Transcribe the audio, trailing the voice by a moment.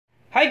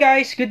Hi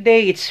guys, good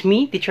day. It's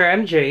me, Teacher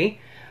MJ.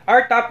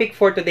 Our topic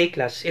for today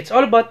class, it's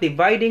all about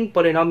dividing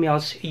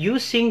polynomials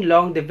using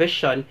long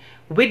division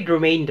with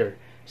remainder.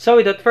 So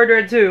without further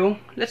ado,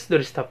 let's do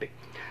this topic.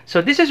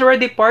 So this is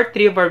already part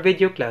 3 of our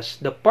video class.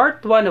 The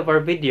part 1 of our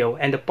video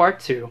and the part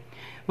 2,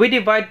 we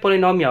divide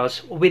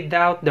polynomials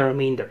without the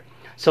remainder.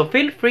 So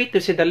feel free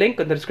to see the link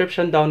in the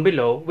description down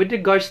below with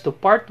regards to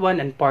part 1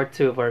 and part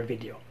 2 of our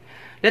video.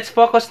 Let's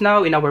focus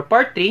now in our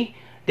part 3,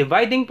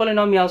 dividing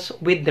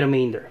polynomials with the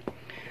remainder.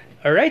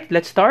 Alright,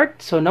 let's start.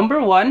 So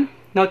number 1,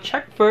 now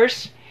check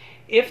first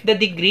if the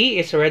degree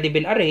is already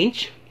been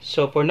arranged.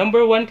 So for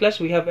number 1 class,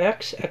 we have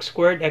x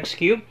squared, x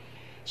cubed.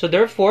 So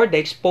therefore, the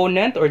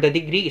exponent or the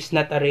degree is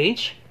not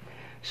arranged.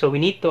 So we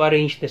need to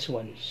arrange this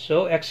one.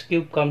 So x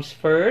cubed comes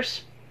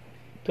first,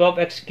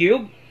 12x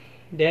cubed.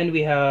 Then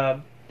we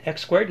have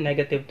x squared,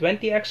 negative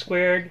 20x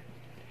squared.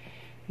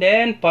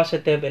 Then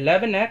positive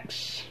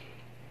 11x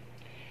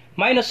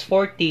minus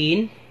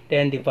 14.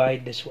 Then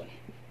divide this one.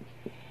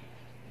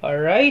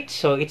 Alright,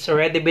 so it's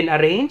already been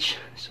arranged.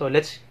 So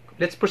let's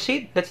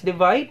proceed. Let's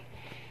divide.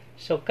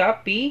 So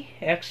copy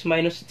x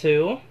minus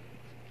 2.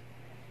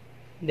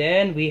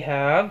 Then we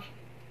have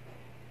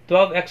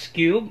 12x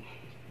cubed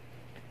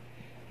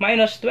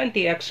minus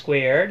 20x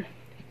squared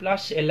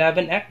plus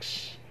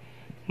 11x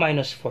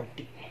minus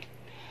 14.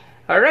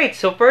 Alright,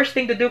 so first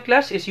thing to do,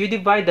 class, is you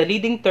divide the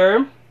leading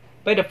term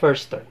by the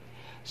first term.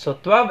 So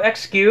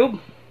 12x cubed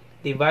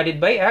divided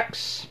by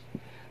x.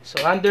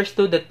 So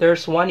understood that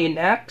there's 1 in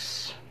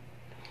x.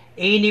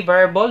 Any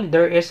variable,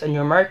 there is a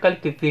numerical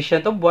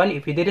coefficient of 1.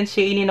 If you didn't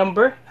see any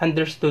number,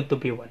 understood to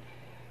be 1.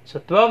 So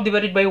 12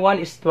 divided by 1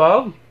 is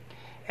 12.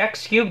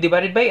 X cubed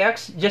divided by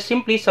x, just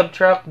simply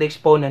subtract the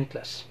exponent,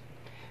 class.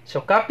 So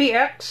copy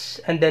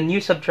x, and then you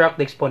subtract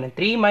the exponent.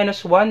 3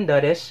 minus 1,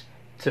 that is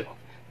 2.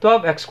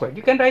 12x squared.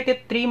 You can write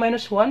it 3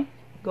 minus 1.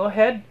 Go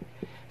ahead.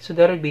 So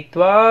that will be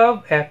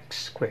 12x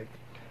squared.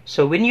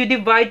 So when you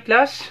divide,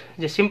 class,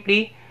 just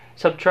simply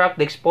subtract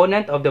the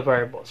exponent of the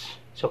variables.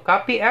 So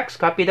copy x,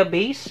 copy the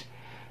base,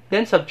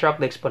 then subtract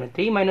the exponent.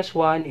 3 minus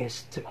 1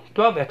 is 2.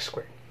 12x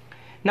squared.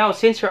 Now,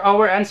 since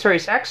our answer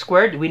is x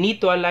squared, we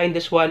need to align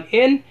this one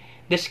in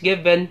this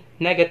given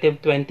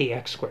negative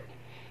 20x squared.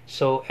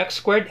 So x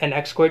squared and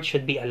x squared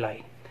should be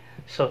aligned.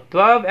 So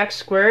 12x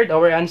squared,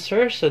 our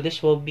answer. So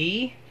this will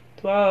be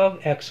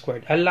 12x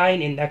squared.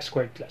 Align in x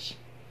squared, class.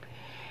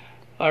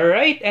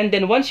 Alright, and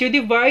then once you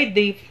divide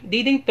the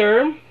leading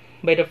term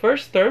by the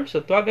first term,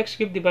 so 12x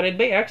cubed divided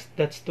by x,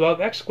 that's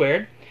 12x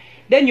squared.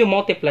 Then you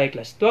multiply,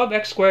 class.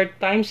 12x squared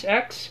times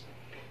x,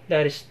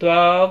 that is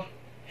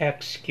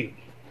 12x cubed.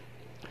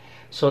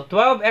 So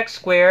 12x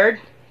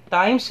squared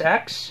times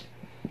x.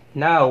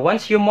 Now,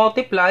 once you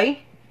multiply,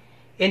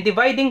 in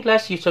dividing,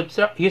 class, you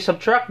subtract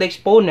the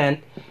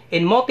exponent.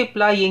 In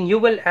multiplying, you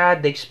will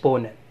add the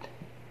exponent.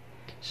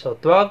 So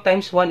 12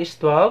 times 1 is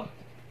 12.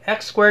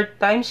 X squared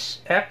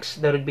times x,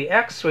 that would be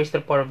x raised to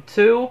the power of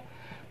 2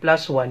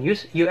 plus 1.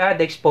 You add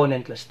the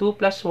exponent, class. 2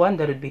 plus 1,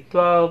 that would be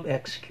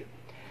 12x cubed.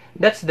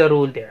 That's the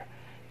rule there.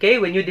 Okay,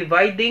 when you're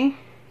dividing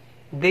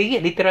the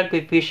literal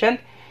coefficient,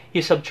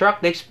 you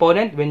subtract the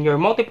exponent. When you're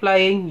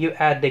multiplying, you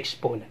add the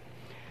exponent.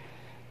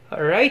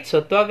 Alright,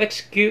 so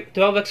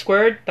 12x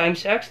squared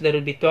times x, that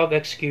would be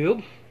 12x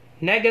cubed.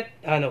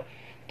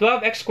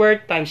 12x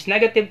squared times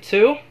negative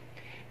 2,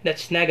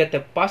 that's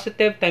negative.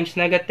 Positive times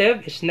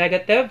negative is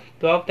negative.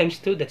 12 times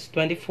 2, that's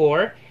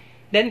 24.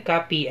 Then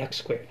copy x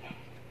squared.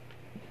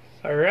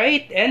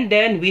 Alright, and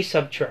then we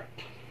subtract.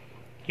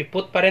 You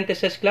put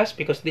parentheses, class,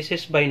 because this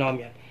is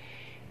binomial.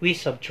 We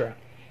subtract.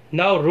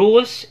 Now,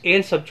 rules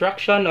in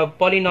subtraction of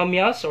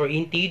polynomials or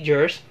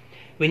integers.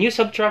 When you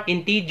subtract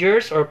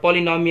integers or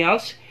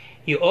polynomials,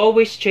 you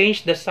always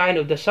change the sign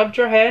of the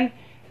subtrahend,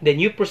 then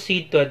you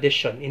proceed to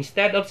addition.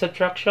 Instead of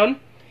subtraction,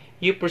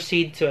 you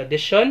proceed to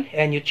addition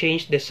and you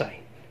change the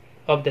sign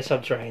of the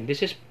subtrahend.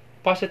 This is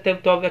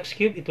positive 12x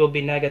cubed, it will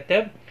be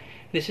negative.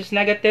 This is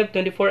negative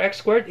 24x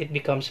squared, it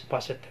becomes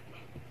positive.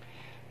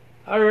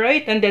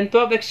 Alright, and then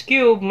 12x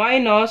cubed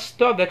minus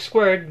 12x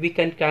squared, we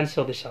can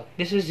cancel this out.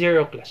 This is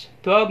 0, class.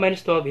 12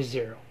 minus 12 is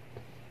 0.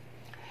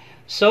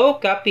 So,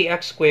 copy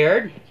x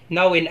squared.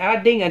 Now, in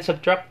adding and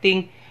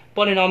subtracting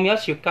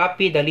polynomials, you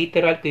copy the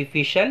literal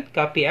coefficient,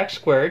 copy x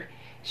squared.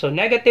 So,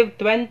 negative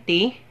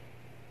 20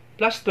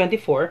 plus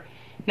 24,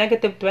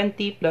 negative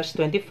 20 plus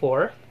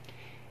 24.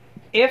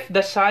 If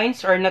the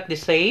signs are not the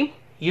same,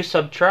 you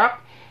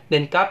subtract,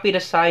 then copy the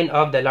sign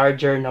of the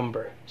larger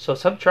number. So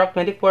subtract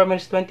 24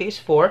 minus 20 is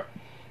 4.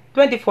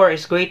 24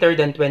 is greater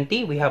than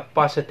 20. We have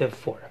positive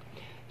 4.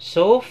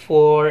 So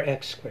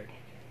 4x squared.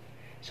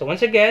 So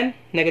once again,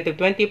 negative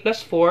 20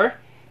 plus 4.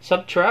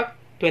 Subtract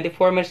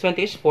 24 minus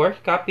 20 is 4.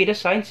 Copy the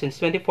sign. Since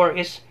 24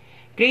 is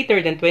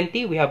greater than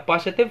 20, we have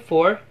positive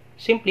 4.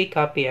 Simply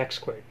copy x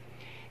squared.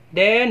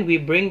 Then we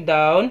bring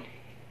down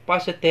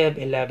positive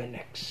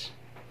 11x.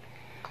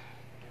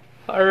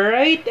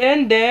 Alright,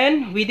 and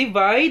then we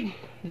divide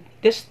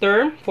this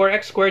term,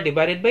 4x squared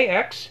divided by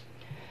x.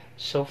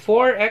 So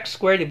 4x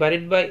squared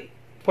divided by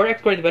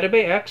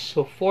x.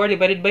 So 4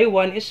 divided by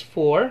 1 is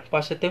 4,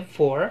 positive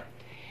 4.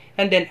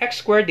 And then x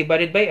squared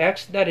divided by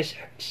x, that is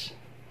x.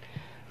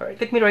 Alright,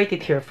 let me write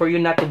it here for you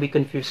not to be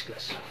confused,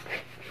 class.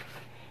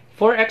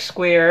 4x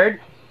squared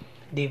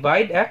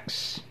divide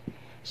x.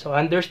 So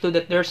understood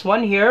that there's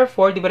 1 here.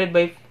 4 divided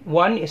by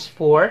 1 is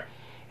 4.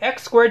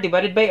 X squared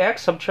divided by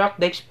x, subtract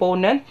the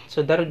exponent.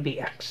 So that would be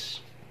x.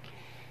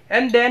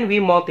 And then we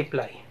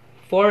multiply.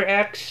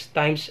 4x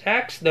times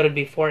x, that would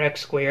be 4x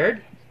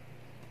squared.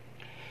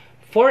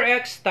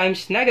 4x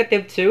times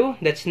negative 2,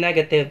 that's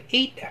negative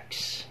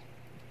 8x.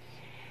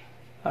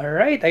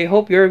 Alright, I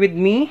hope you're with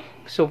me.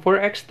 So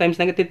 4x times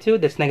negative 2,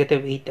 that's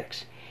negative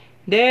 8x.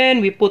 Then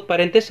we put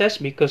parentheses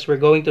because we're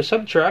going to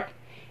subtract.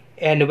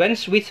 And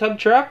once we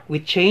subtract, we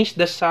change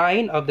the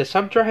sign of the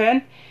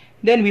subtrahend.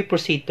 Then we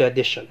proceed to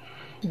addition.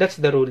 That's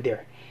the rule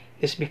there.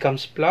 This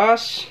becomes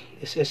plus.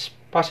 This is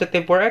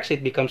positive 4x,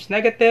 it becomes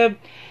negative.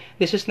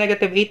 This is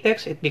negative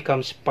 8x, it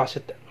becomes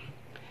positive.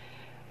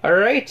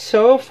 Alright,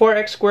 so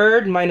 4x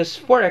squared minus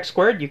 4x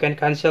squared, you can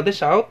cancel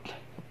this out.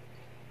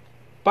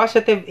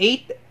 Positive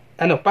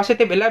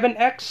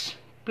 11x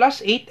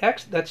plus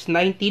 8x, that's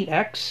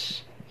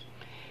 19x.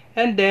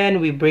 And then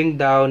we bring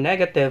down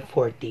negative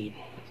 14.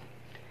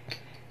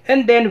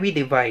 And then we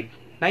divide.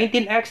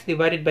 19x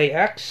divided by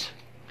x.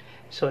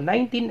 So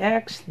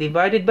 19x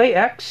divided by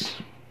x.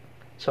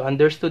 So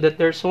understood that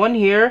there's 1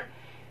 here.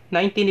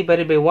 19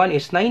 divided by 1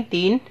 is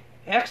 19.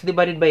 X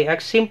divided by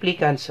x simply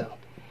cancel.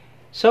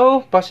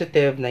 So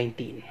positive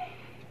 19.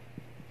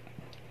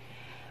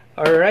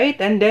 Alright,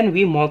 and then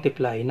we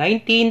multiply.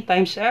 19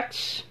 times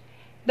x,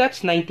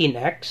 that's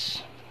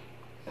 19x.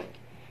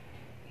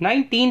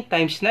 19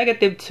 times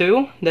negative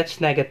 2, that's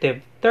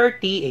negative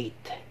 38.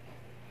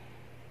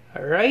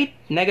 Alright,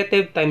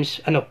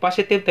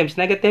 positive times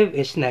negative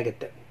is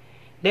negative.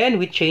 Then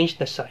we change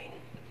the sign.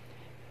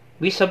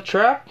 We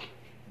subtract,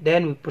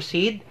 then we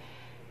proceed,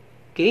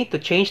 okay, to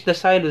change the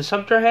sign of the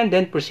subtrahend,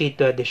 then proceed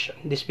to addition.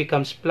 This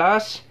becomes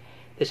plus,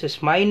 this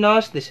is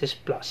minus, this is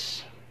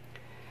plus.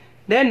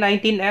 Then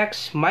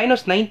 19x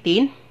minus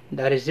 19,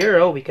 that is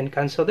 0, we can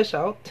cancel this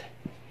out.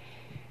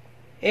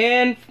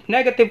 And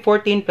negative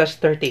 14 plus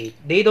 38.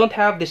 They don't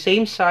have the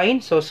same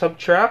sign, so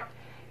subtract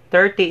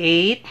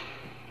 38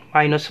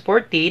 minus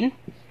 14.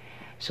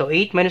 So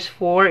 8 minus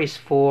 4 is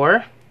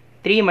 4.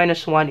 3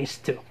 minus 1 is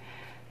 2.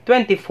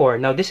 24.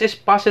 Now this is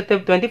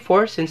positive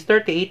 24 since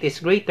 38 is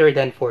greater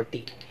than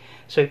 14.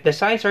 So if the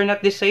signs are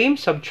not the same,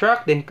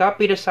 subtract, then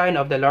copy the sign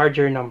of the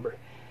larger number.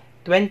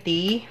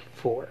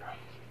 24.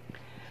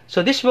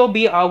 So this will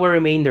be our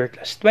remainder,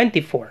 class.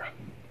 24.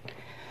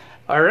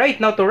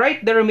 Alright, now to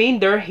write the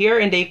remainder here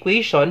in the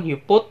equation, you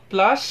put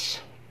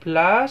plus,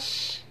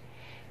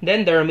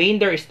 then the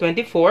remainder is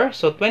 24.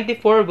 So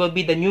 24 will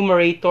be the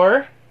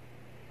numerator.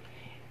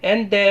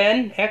 And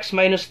then x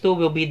minus 2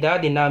 will be the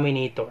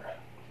denominator.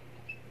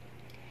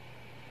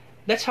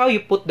 That's how you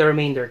put the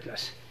remainder,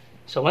 class.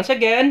 So once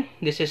again,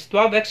 this is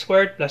 12x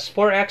squared plus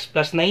 4x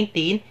plus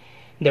 19.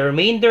 The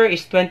remainder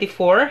is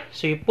 24.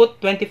 So you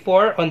put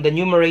 24 on the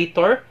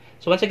numerator.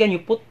 So once again, you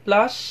put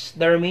plus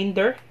the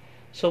remainder.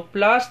 So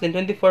plus, then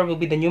 24 will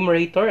be the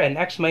numerator, and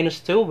x minus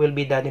 2 will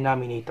be the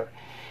denominator.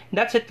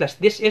 That's it, class.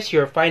 This is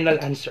your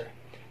final answer.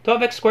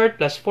 12x squared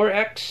plus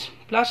 4x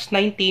plus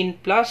 19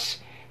 plus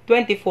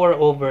 24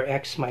 over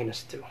x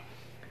minus 2.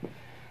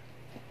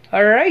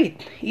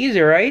 Alright,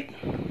 easy, right?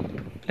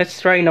 Let's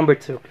try number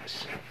 2,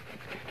 class.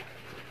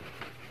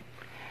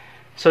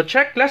 So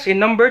check, class, in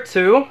number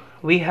 2,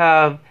 we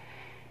have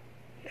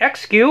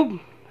x cubed,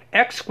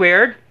 x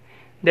squared,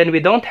 then we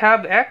don't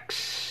have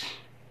x.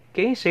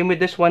 Okay, same with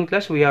this one,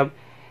 class. We have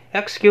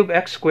x cubed,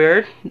 x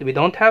squared. We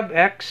don't have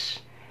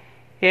x.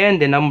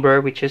 And the number,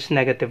 which is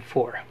negative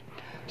 4.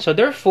 So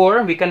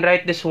therefore, we can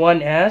write this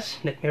one as,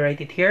 let me write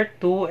it here,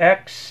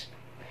 2x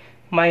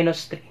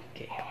minus 3.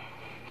 Okay.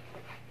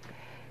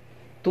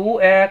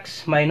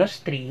 2x minus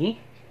 3.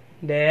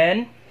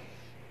 Then,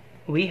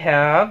 we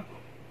have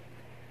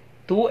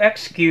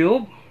 2x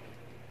cubed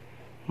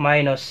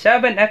minus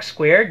 7x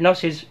squared. Now,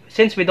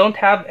 since we don't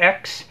have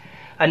x,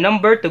 a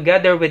number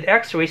together with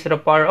x raised to the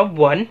power of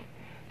 1,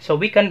 so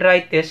we can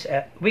write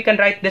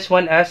this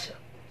one as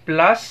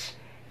plus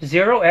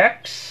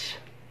 0x,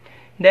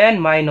 then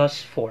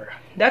minus 4.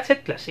 That's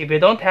it, class. If you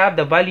don't have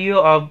the value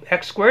of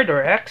x squared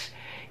or x,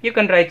 you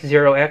can write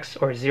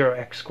 0x or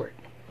 0x squared.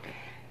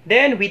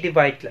 Then we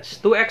divide, class.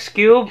 2x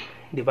cubed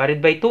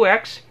divided by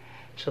 2x.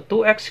 So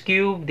 2x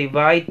cubed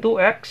divide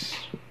 2x.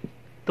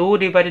 2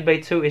 divided by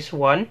 2 is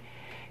 1.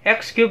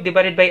 X cubed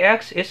divided by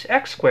x is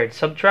x squared.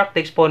 Subtract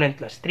the exponent,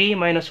 class. 3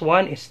 minus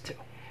 1 is 2.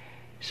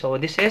 So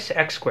this is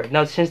x squared.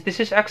 Now, since this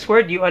is x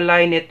squared, you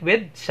align it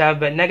with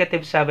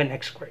negative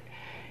 7x squared.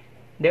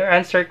 Their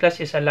answer, class,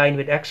 is aligned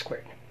with x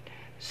squared.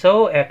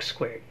 So x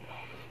squared.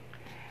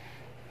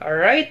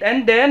 Alright,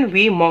 and then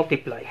we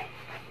multiply.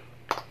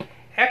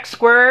 X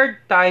squared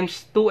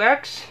times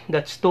 2x,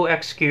 that's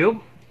 2x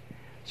cubed.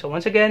 So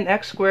once again,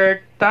 x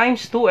squared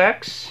times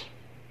 2x.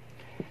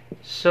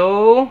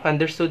 So,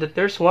 understood that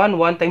there's 1.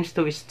 1 times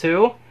 2 is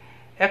 2.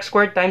 X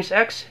squared times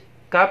x.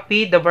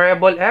 Copy the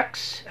variable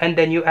x. And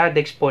then you add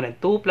the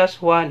exponent. 2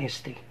 plus 1 is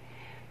 3.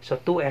 So,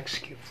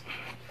 2x cubed.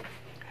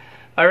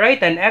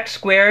 Alright, and x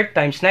squared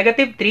times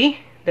negative 3,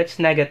 that's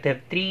negative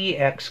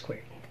 3x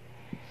squared.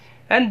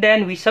 And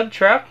then we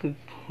subtract,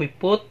 we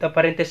put a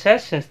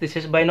parenthesis since this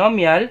is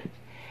binomial.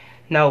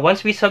 Now,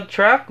 once we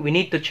subtract, we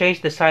need to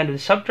change the sign of the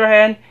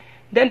subtrahend,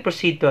 then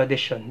proceed to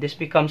addition. This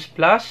becomes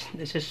plus,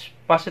 this is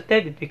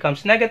positive, it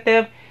becomes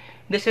negative.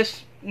 This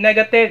is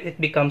negative,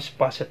 it becomes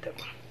positive.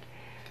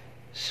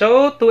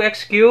 So,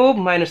 2x cubed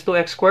minus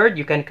 2x squared,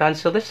 you can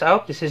cancel this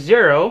out. This is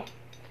 0.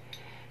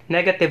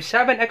 Negative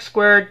 7x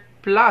squared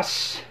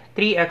plus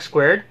 3x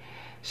squared.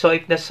 So,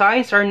 if the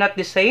signs are not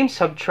the same,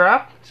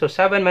 subtract. So,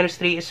 7 minus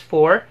 3 is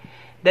 4.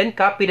 Then,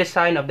 copy the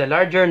sign of the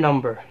larger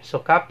number. So,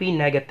 copy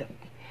negative.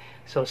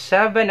 So,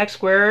 7x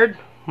squared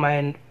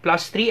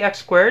plus 3x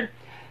squared.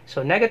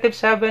 So, negative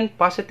 7,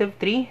 positive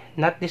 3.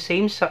 Not the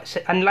same,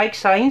 unlike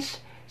signs.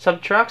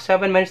 Subtract,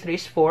 7 minus 3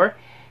 is 4.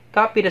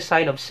 Copy the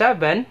sign of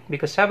 7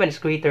 because 7 is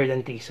greater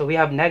than 3. So, we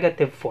have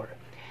negative 4.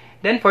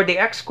 Then, for the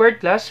x squared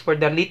class, for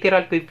the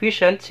literal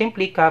coefficient,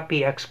 simply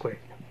copy x squared.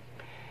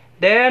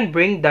 Then,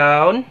 bring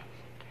down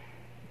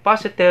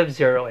positive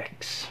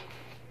 0x.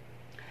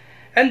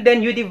 And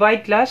then, you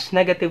divide class,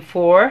 negative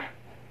 4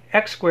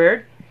 x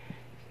squared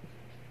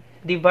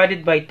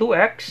divided by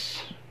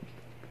 2x.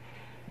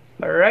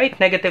 Alright,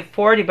 negative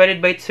 4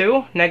 divided by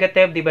 2.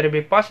 Negative divided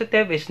by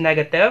positive is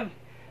negative.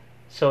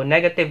 So,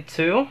 negative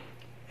 2.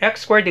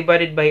 X squared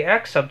divided by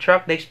x.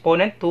 Subtract the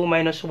exponent. 2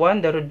 minus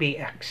 1. That would be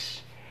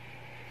x.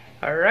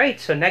 Alright,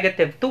 so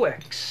negative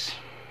 2x.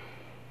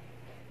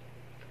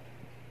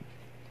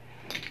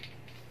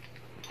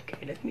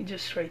 Okay, let me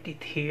just write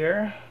it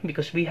here.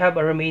 Because we have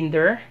a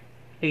remainder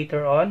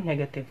later on.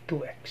 Negative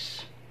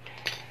 2x.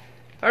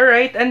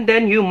 Alright, and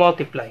then you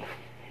multiply.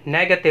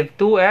 Negative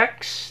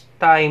 2x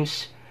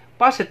times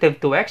positive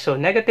 2x. So,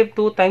 negative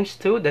 2 times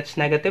 2, that's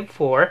negative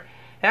 4.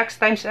 X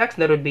times x,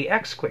 that would be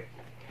x squared.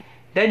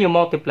 Then you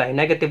multiply.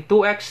 Negative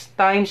 2x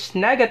times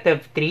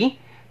negative 3,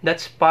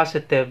 that's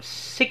positive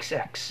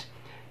 6x.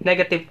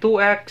 Negative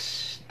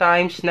 2x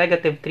times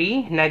negative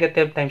 3,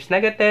 negative times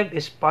negative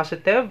is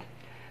positive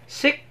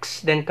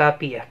 6. Then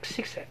copy x,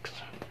 6x.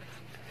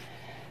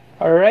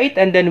 Alright,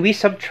 and then we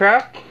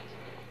subtract.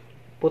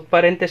 Put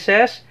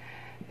parentheses,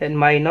 then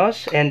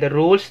minus, and the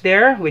rules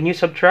there. When you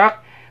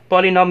subtract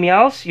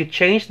polynomials, you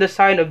change the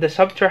sign of the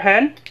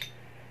subtrahend,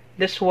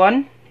 this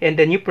one, and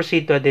then you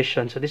proceed to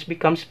addition. So this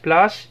becomes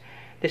plus,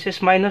 this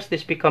is minus,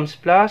 this becomes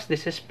plus,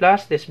 this is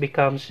plus, this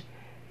becomes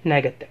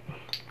negative.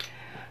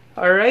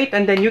 Alright,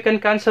 and then you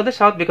can cancel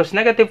this out because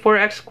negative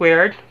 4x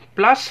squared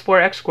plus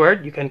 4x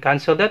squared, you can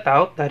cancel that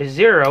out, that is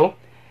 0.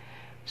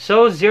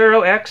 So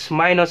 0x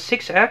minus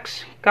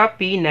 6x,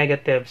 copy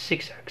negative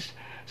 6x.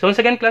 So once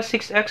again, plus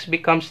 6x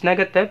becomes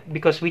negative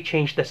because we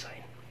changed the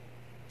sign.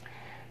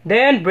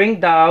 Then bring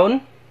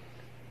down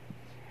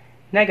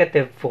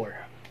negative 4.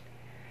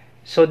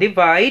 So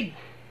divide.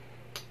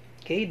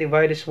 Okay,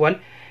 divide is 1.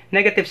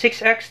 Negative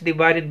 6x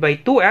divided by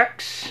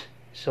 2x.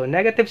 So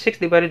negative 6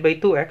 divided by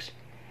 2x.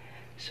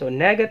 So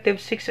negative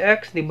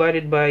 6x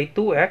divided by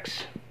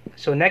 2x.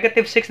 So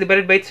negative 6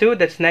 divided by 2,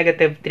 that's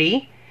negative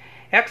 3.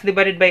 X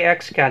divided by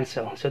x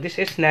cancel. So this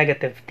is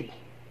negative 3.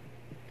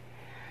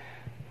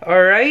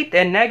 Alright,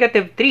 and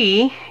negative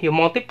 3, you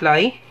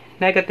multiply.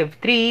 Negative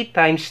 3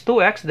 times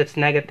 2x, that's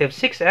negative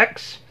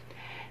 6x.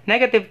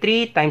 Negative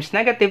 3 times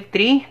negative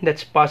 3,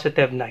 that's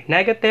positive 9.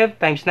 Negative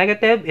times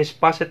negative is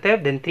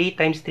positive, then 3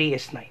 times 3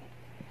 is 9.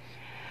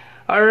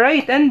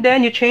 Alright, and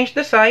then you change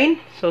the sign.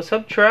 So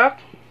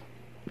subtract.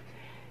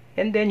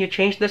 And then you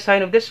change the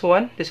sign of this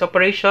one. This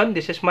operation,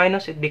 this is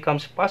minus, it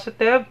becomes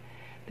positive.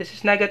 This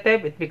is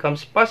negative, it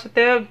becomes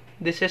positive.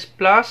 This is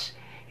plus,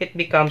 it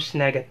becomes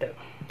negative.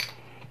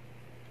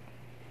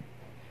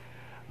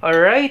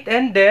 Alright,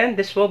 and then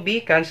this will be,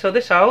 cancel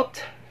this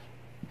out.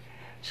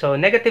 So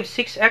negative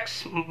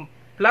 6x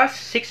plus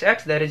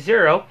 6x, that is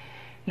 0.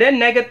 Then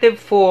negative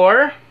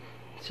 4.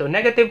 So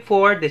negative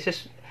 4, this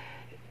is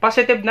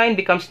positive 9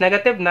 becomes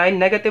negative 9.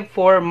 Negative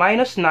 4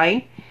 minus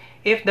 9.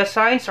 If the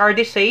signs are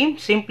the same,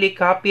 simply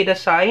copy the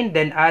sign,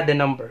 then add the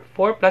number.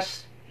 4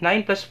 plus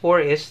 9 plus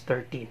 4 is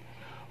 13.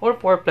 Or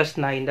 4 plus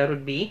 9, that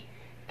would be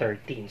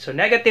 13. So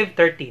negative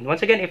 13.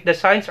 Once again, if the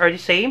signs are the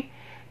same,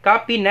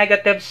 copy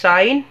negative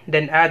sign,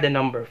 then add the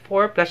number.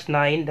 4 plus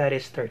 9, that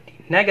is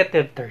 13.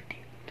 Negative 13.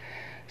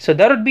 So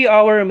that would be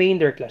our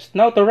remainder class.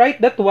 Now to write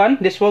that one,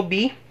 this will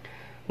be,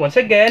 once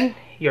again,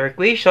 your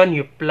equation,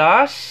 you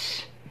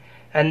plus,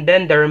 and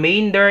then the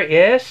remainder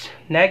is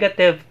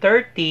negative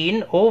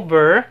 13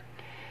 over,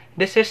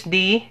 this is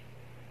the,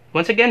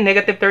 once again,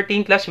 negative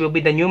 13 plus will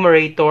be the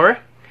numerator,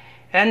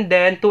 and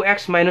then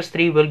 2x minus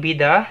 3 will be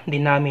the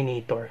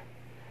denominator.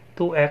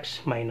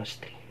 2x minus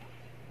 3.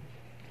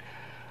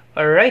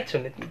 Alright, so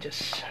let me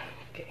just,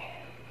 okay.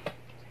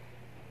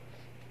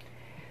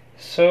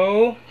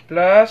 So,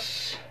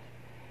 plus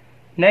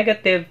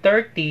negative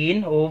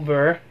 13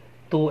 over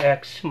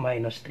 2x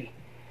minus 3.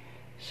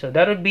 So,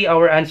 that would be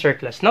our answer,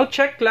 class. Now,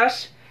 check,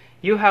 class.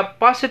 You have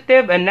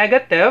positive and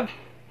negative.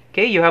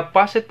 Okay, you have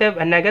positive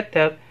and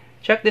negative.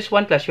 Check this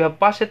one, class. You have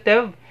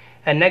positive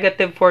and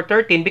negative for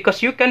 13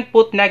 because you can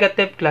put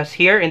negative, class,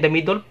 here in the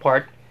middle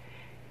part.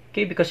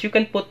 Okay, because you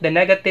can put the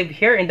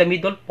negative here in the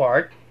middle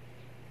part.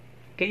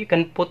 Okay, you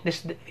can put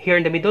this here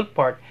in the middle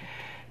part.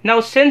 Now,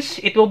 since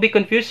it will be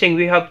confusing,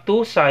 we have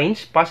two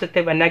signs,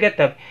 positive and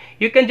negative.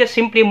 You can just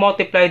simply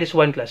multiply this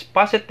one, class.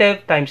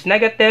 Positive times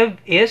negative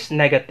is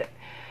negative.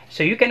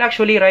 So you can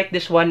actually write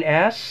this one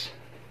as,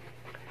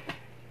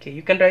 okay,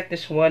 you can write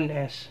this one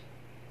as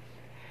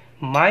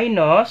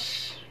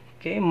minus,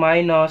 okay,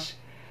 minus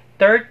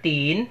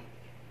 13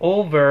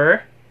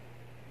 over,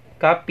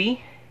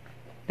 copy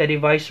the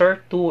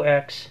divisor,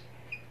 2x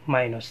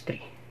minus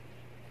 3.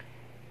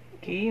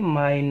 Okay,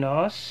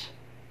 minus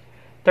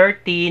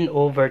 13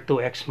 over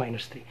 2x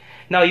minus 3.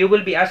 Now, you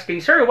will be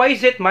asking, sir, why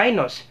is it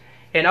minus?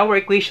 And our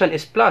equation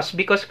is plus.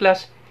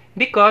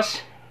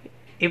 Because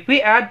if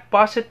we add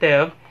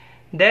positive,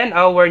 then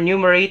our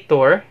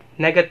numerator,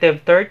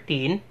 negative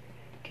 13,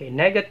 okay,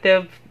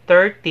 negative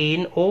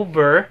 13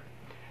 over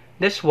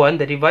this one,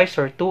 the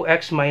divisor,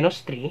 2x minus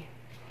 3.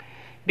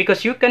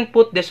 Because you can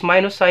put this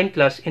minus sign,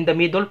 class, in the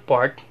middle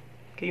part.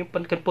 Okay, you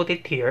can put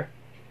it here.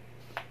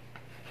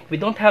 We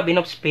don't have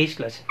enough space,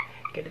 class.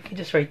 Okay, let me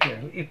just write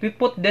here. If we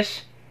put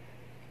this,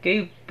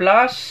 okay,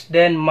 plus,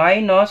 then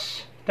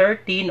minus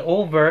 13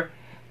 over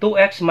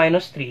 2x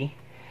minus 3.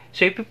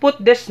 So if you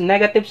put this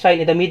negative sign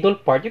in the middle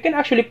part, you can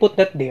actually put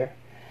that there.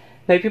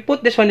 Now, if you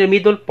put this one in the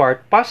middle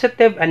part,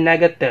 positive and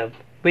negative,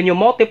 when you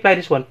multiply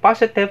this one,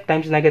 positive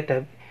times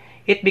negative,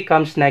 it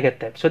becomes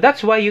negative. So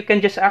that's why you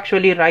can just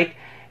actually write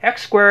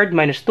x squared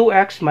minus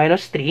 2x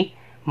minus 3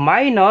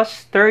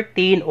 minus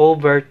 13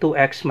 over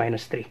 2x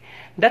minus 3.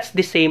 That's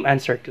the same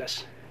answer,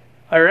 class.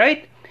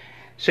 Alright?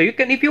 So you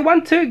can, if you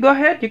want to, go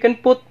ahead. You can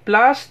put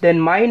plus, then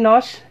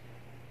minus.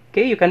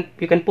 Okay, you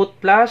can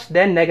put plus,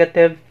 then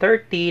negative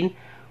 13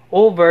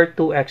 over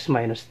 2x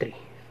minus 3.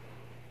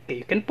 Okay,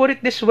 you can put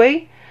it this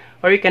way,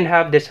 or you can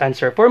have this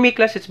answer. For me,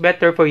 class, it's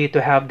better for you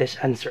to have this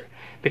answer,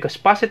 because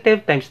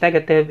positive times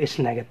negative is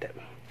negative.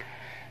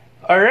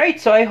 Alright,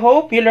 so I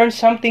hope you learned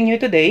something new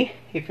today.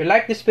 If you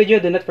like this video,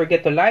 do not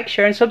forget to like,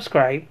 share, and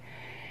subscribe.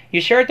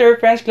 You share to your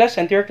friends, class,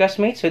 and to your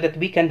classmates so that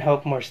we can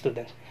help more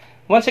students.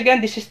 Once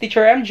again, this is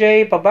Teacher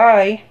MJ.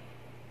 Bye-bye.